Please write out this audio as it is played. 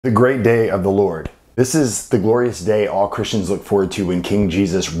The great day of the Lord. This is the glorious day all Christians look forward to when King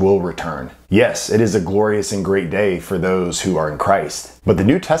Jesus will return. Yes, it is a glorious and great day for those who are in Christ. But the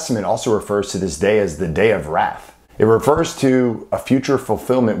New Testament also refers to this day as the day of wrath. It refers to a future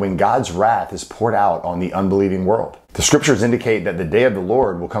fulfillment when God's wrath is poured out on the unbelieving world. The scriptures indicate that the day of the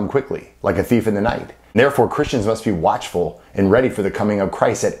Lord will come quickly, like a thief in the night. Therefore, Christians must be watchful and ready for the coming of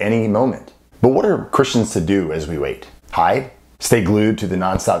Christ at any moment. But what are Christians to do as we wait? Hide? Stay glued to the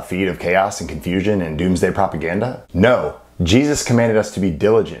nonstop feed of chaos and confusion and doomsday propaganda? No. Jesus commanded us to be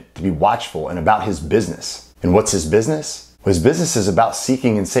diligent, to be watchful, and about his business. And what's his business? Well, his business is about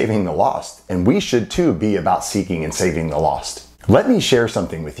seeking and saving the lost, and we should too be about seeking and saving the lost. Let me share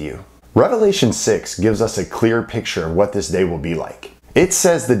something with you. Revelation 6 gives us a clear picture of what this day will be like. It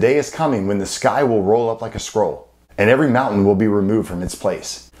says the day is coming when the sky will roll up like a scroll, and every mountain will be removed from its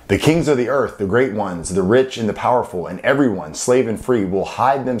place. The kings of the earth, the great ones, the rich and the powerful, and everyone, slave and free, will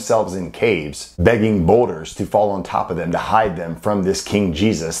hide themselves in caves, begging boulders to fall on top of them to hide them from this King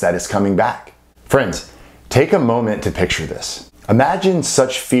Jesus that is coming back. Friends, take a moment to picture this. Imagine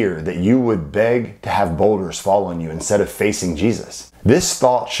such fear that you would beg to have boulders fall on you instead of facing Jesus. This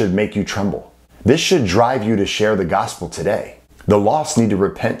thought should make you tremble. This should drive you to share the gospel today. The lost need to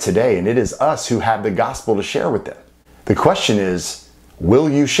repent today, and it is us who have the gospel to share with them. The question is, will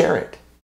you share it?